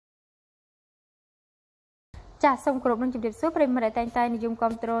ចាសូមគោរពនឹងជម្រាបសួរប្រិយមិត្តដែលតែងតែនិយម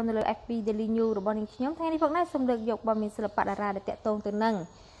គាំទ្រនៅលើ FB Daily News របស់នាងខ្ញុំថ្ងៃនេះផងដែរសូមលើកយកព័ត៌មានសិល្បៈតារាដែលតាក់ទងទៅនឹង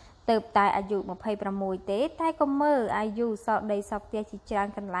ទៅតែអាយុ26ទេតែក៏មើលអាយុសោកដីសោកផ្ទះជាច្រើន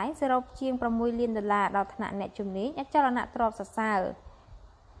កន្លែងសរុបជាង$6 លានដល់ថ្នាក់អ្នកជំនាញអចលនៈទ្រព្យសរសើរ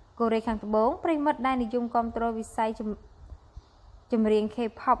កូរ៉េខាងត្បូងប្រិយមិត្តដែលនិយមគាំទ្រវិស័យចម្រៀង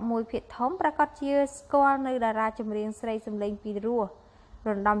K-pop មួយភាគធំប្រកាសជាស្គាល់នៅតារាចម្រៀងស្រីសម្លេងពីរោះ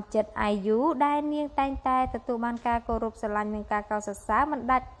រំដំចិត្ត Iu ដែលនាងតែងតែទទួលបានការគោរពស្រឡាញ់និងការកោតសរសើរមិន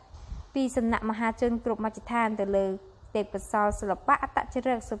ដាច់ពីសំណាក់មហាជនគ្រប់មជ្ឈដ្ឋានទៅលើទេពកោសល្យសិល្បៈអត្តច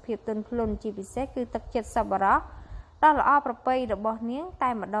រិតសុភាពទន់ភ្លន់ជាពិសេសគឺទឹកចិត្តសប្បុរសដ៏ល្អប្រពៃរបស់នាងតែ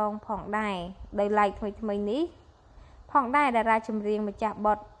ម្ដងផងដែរដោយឡែកថ្មីនេះផងដែរតារាចម្រៀងម្ចាស់ប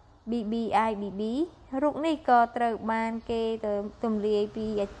ទ BBIBB រូបនេះក៏ត្រូវបានគេទៅទម្លាយពី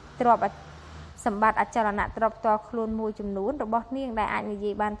ទ្រព្យសម្បត្តិអចលនទ្រព្យផ្ទាល់ខ្លួនមួយចំនួនរបស់នាងដែលអាចនិ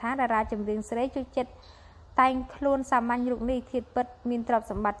យាយបានថាតារាចម្រៀងស្រីជួយចិត្តតែងខ្លួនសាមញ្ញរូបនេះធៀបពិតមានទ្រព្យ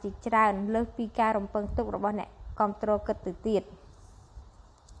សម្បត្តិជាច្រើនលើសពីការរំពឹងទុករបស់អ្នកគ្រប់គ្រងគិតទៅទៀត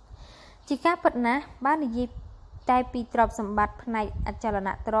ជាការពិតណាស់បើនិយាយតែពីទ្រព្យសម្បត្តិផ្នែកអចលន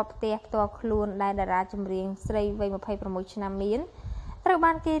ទ្រព្យផ្ទះផ្ទាល់ខ្លួនដែលតារាចម្រៀងស្រីវ័យ26ឆ្នាំមានត្រូវ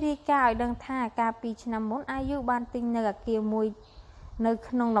បានគេរាយការណ៍ឲ្យដឹងថាកាលពីឆ្នាំមុនអាយុបានទិញនៅអគារមួយនៅ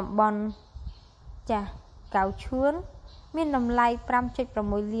ក្នុងតំបន់ចាស់កៅឈឿនមានតម្លៃ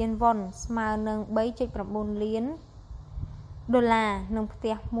 5.6 លានវ៉ុនស្មើនឹង 3.9 លានដុល្លារនិងផ្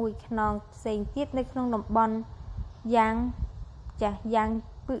ទះមួយខ្នងផ្សេងទៀតនៅក្នុងតំបន់យ៉ាង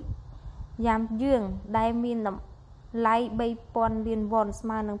យើងដែលមានតម្លៃ 3,000 លានវ៉ុនស្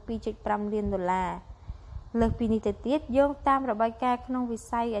មើនឹង 2.5 លានដុល្លារលើសពីនេះទៅទៀតយោងតាមរបាយការណ៍ក្នុងវិ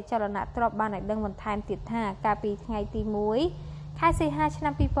ស័យអចលនទ្រព្យបានឲ្យដឹងបន្ថែមទៀតថាកាលពីថ្ងៃទី1ខែសីហាឆ្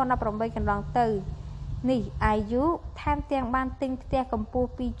នាំ2018កន្លងទៅនេះ Iu ថែមទាំងបានទិញផ្ទះកម្ពស់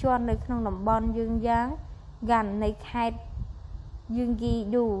2ជាន់នៅក្នុងតំបន់យើងយ៉ាងកាន់នៃខេត្តយើងគី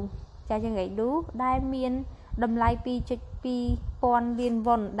ឌូដែលមានតម្លៃ 2.2 លាន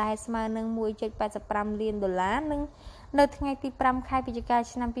វ៉ុនដែលស្មើនឹង 1.85 លានដុល្លារនិងនៅថ្ងៃទី5ខែវិច្ឆិកា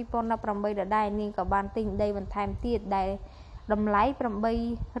ឆ្នាំ2018ដដែលនាងក៏បានទិញដីបន្ថែមទៀតដែលតម្លៃ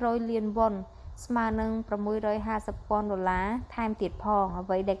 800 លានវ៉ុនស្មើនឹង $650,000 ដុល្លារថែមទៀតផងអ្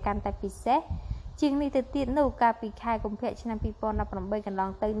វីដែលកាន់តែពិសេសជាងនេះទៅទៀតនោះកាលពីខែកុម្ភៈឆ្នាំ2018កន្លង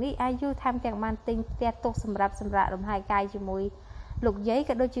ទៅនេះ Iu ថែមទាំងបានទិញផ្ទះទុកសម្រាប់សម្រាកលំហែកាយជាមួយលោកយាយ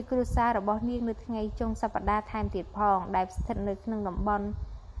ក៏ដូចជាគ្រួសាររបស់នាងនៅថ្ងៃចុងសប្តាហ៍ថែមទៀតផងដែលស្ថិតនៅក្នុងតំបន់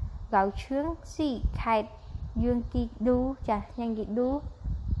កៅឈឿងស៊ីខេត្តយើងគីឌូ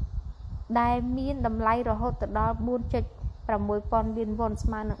ដែលមានតម្លៃរហូតដល់ 4.6 លានវ៉ុនស្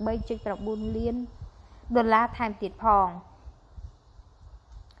មើនឹង 3.9 លានដុល្លារថែមទៀតផង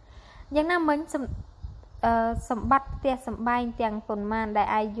យ៉ាងណាមិញសម្បត្តិផ្ទះសម្បែងទាំងប៉ុន្មានដែល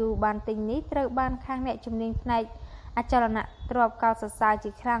Iu បានទិញនេះត្រូវបានខាងអ្នកជំនាញផ្នែកអចលនទ្រព្យកោតសរសើរជា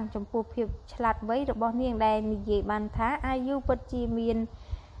ខ្លាំងចំពោះភាពឆ្លាតវៃរបស់នាងដែលនិយាយបានថា Iu ពិតជាមាន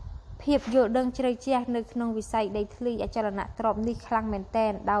ភាពយល់ដឹងជ្រៅជ្រះនៅក្នុងវិស័យដីធ្លីអចលនទ្រព្យនេះខ្លាំងមែនទែ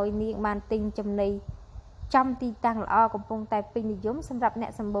នដោយនាងបានទិញចំណីចំទីតាំងល្អកំពុងតែពេញនិយមសម្រាប់អ្ន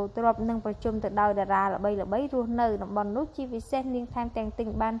កសម្បូរទ្រព្យនិងប្រជុំទៅដោយតារាល្បីៗរស់នៅតំបន់នោះជាពិសេសនាងថែមទាំងទិញ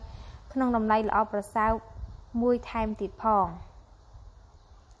បានក្នុងតម្លៃល្អប្រសើរមួយថែមទៀតផង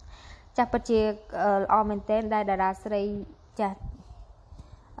ចាស់ពិតជាល្អមែនទែនដែលតារាស្រីចាស់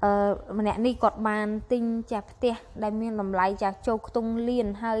ម្នាក់នេះគាត់បានទិញចាស់ផ្ទះដែលមានតម្លៃចាស់ចូលខ្ទង់លាន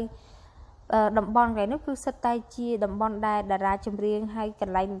ហើយតំបន់កន្លែងនោះគឺសិតតែជាតំបន់ដែលតារាចម្រៀងហើយក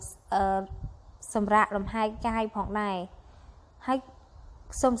ន្លែងសម្រាប់លំហែកាយផងដែរហើយ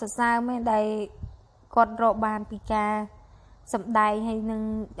សូមសរសើរមែនដែលគាត់រកបានពីការសម្ដែងហើយនឹង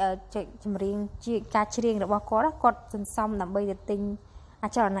ចម្រៀងជាការច្រៀងរបស់គាត់សន្សំដើម្បីទៅទិញអ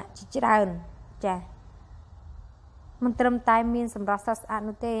ចលនៈជាច្រើនចាមិនត្រឹមតែមានសម្រស់ស្រស់ស្អាត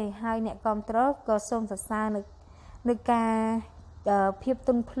នោះទេហើយអ្នកគាំទ្រក៏សូមសរសើរនៅការភាពទ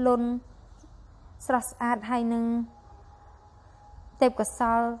ន់ភ្លន់ស្រស់ស្អាតហើយនឹងទេពកោស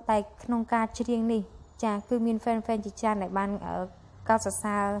ល្យតែក្នុងការច្រៀងនេះចាគឺមាន fan ជាច្រើនដែលបានកោតសរ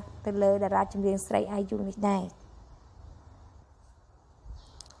សើរទៅលើតារាចម្រៀងស្រី Iu នេះដែរ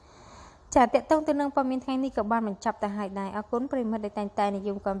ចាតកតងទៅនឹងព័ត៌មានថ្ងៃនេះក៏បានបញ្ចប់ទៅហើយដែរអរគុណប្រិយមិត្តដែលតែងតែនិយ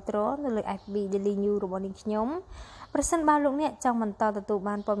មគាំទ្រនៅលើ FB Daily News របស់នាងខ្ញុំប្រសិនបើលោកអ្នកចង់បន្តទទួល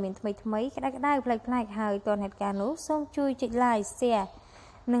បានព័ត៌មានថ្មីក្តៅៗប្លែកៗហើយទាន់ហេតុការណ៍នោះសូមជួយចុច Like Share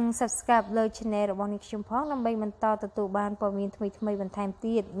និង Subscribe លើ Channel របស់នាងខ្ញុំផងដើម្បីបន្តទទួលបានព័ត៌មានថ្មីបន្ថែម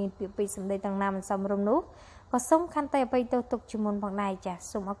ទៀតមានពាក្យពេចន៍សម្ដីទាំងណាមិនសមរម្យនោះក៏សូមខន្តីអភ័យទោសទុកជាមុនផងដែរចាស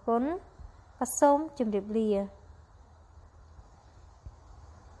សូមអរគុណក៏សូមជម្រាបលា